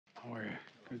are you?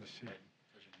 Good to see you.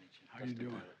 How you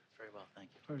doing? Very well, thank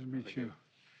you. Pleasure to meet you. Nice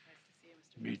to see you,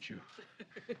 Mr. Meet you.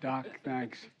 Doc,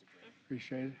 thanks.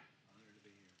 Appreciate it.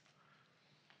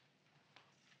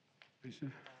 Lisa,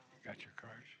 you got your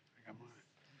cards? I got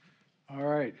mine. All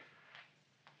right.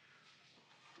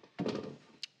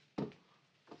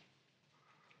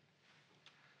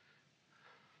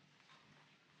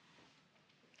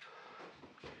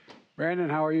 Brandon,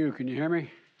 how are you? Can you hear me?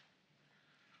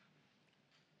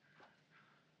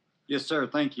 Yes, sir.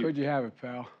 Thank you. Good you have it,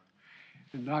 pal.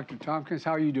 And Dr. Tompkins,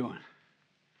 how are you doing?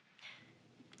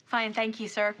 Fine, thank you,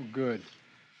 sir. Well, good.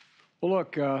 Well,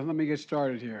 look, let me get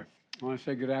started here. I want to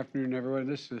say good afternoon, everyone.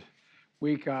 This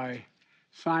week I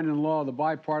signed into law the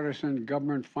bipartisan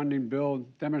government funding bill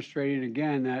demonstrating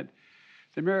again that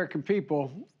the American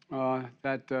people,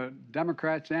 that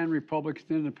Democrats and Republicans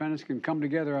and independents can come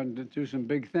together and do some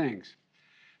big things.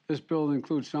 This bill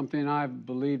includes something I've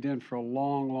believed in for a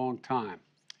long, long time.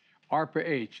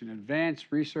 ARPA-H, an Advanced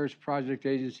Research Project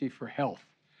Agency for Health.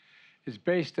 It's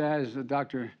based, as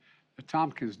Dr.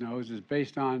 Tompkins knows, is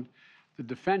based on the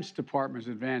Defense Department's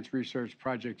Advanced Research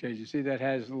Project Agency that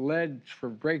has led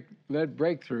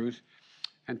breakthroughs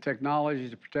and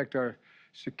technologies to protect our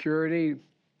security,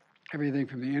 everything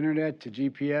from the internet to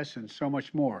GPS and so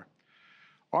much more.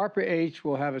 ARPA-H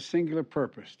will have a singular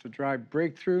purpose: to drive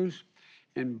breakthroughs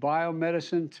in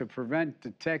biomedicine to prevent,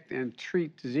 detect, and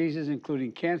treat diseases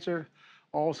including cancer,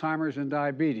 Alzheimer's, and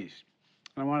diabetes.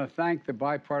 And I want to thank the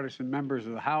bipartisan members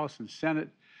of the House and Senate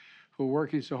who are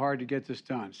working so hard to get this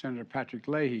done. Senator Patrick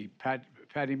Leahy,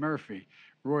 Patty Murphy,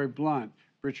 Roy Blunt,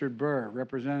 Richard Burr,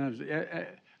 Representatives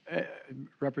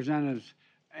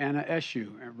Anna Eshoo,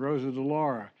 Rosa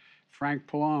DeLauro, Frank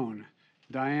Pallone,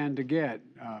 Diane DeGette,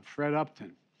 Fred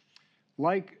Upton.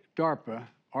 Like DARPA,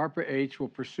 ARPA-H will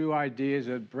pursue ideas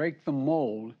that break the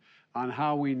mold on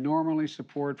how we normally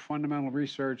support fundamental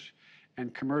research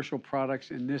and commercial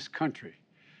products in this country.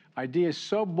 Ideas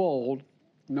so bold,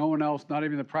 no one else, not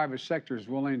even the private sector, is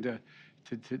willing to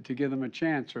give them a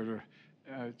chance or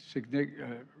to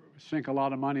sink a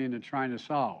lot of money into trying to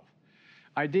solve.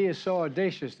 Ideas so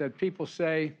audacious that people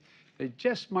say they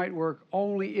just might work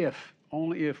only if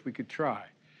we could try.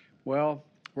 Well,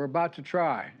 we're about to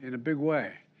try in a big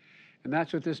way. And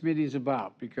that's what this meeting is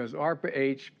about, because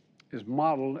ARPA-H is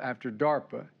modeled after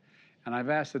DARPA. And I've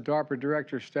asked the DARPA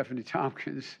director, Stephanie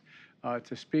Tompkins,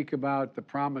 to speak about the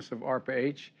promise of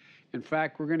ARPA-H. In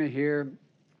fact, we're going to hear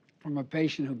from a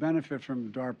patient who benefited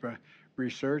from DARPA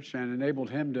research and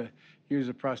enabled him to use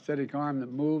a prosthetic arm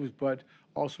that moves, but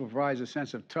also provides a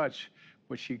sense of touch,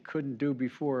 which he couldn't do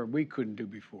before, we couldn't do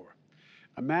before.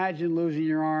 Imagine losing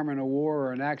your arm in a war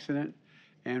or an accident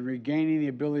and regaining the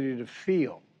ability to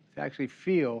feel, to actually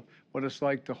feel what it's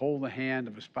like to hold the hand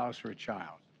of a spouse or a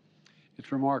child.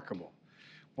 It's remarkable.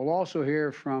 We'll also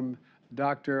hear from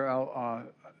Dr.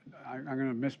 I'm going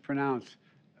to mispronounce,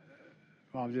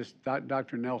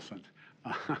 Dr. Nelson,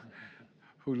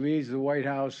 who leads the White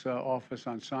House Office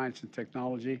on Science and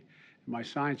Technology, and my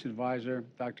science advisor,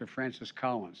 Dr. Francis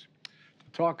Collins,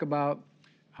 to talk about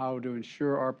how to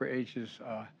ensure ARPA-H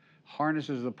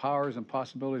harnesses the powers and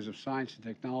possibilities of science and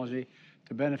technology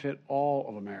to benefit all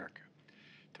of America.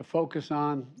 To focus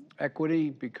on equity,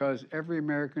 because every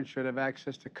American should have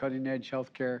access to cutting-edge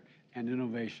healthcare and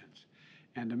innovations,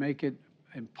 and to make it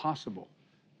impossible,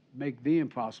 make the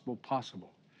impossible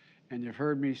possible. And you've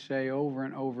heard me say over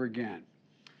and over again,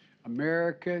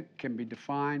 America can be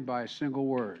defined by a single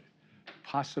word: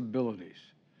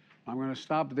 possibilities. I'm going to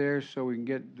stop there so we can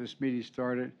get this meeting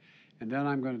started, and then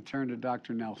I'm going to turn to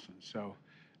Dr. Nelson. So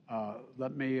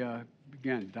let me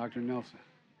begin. Dr. Nelson.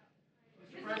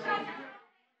 Mr. President.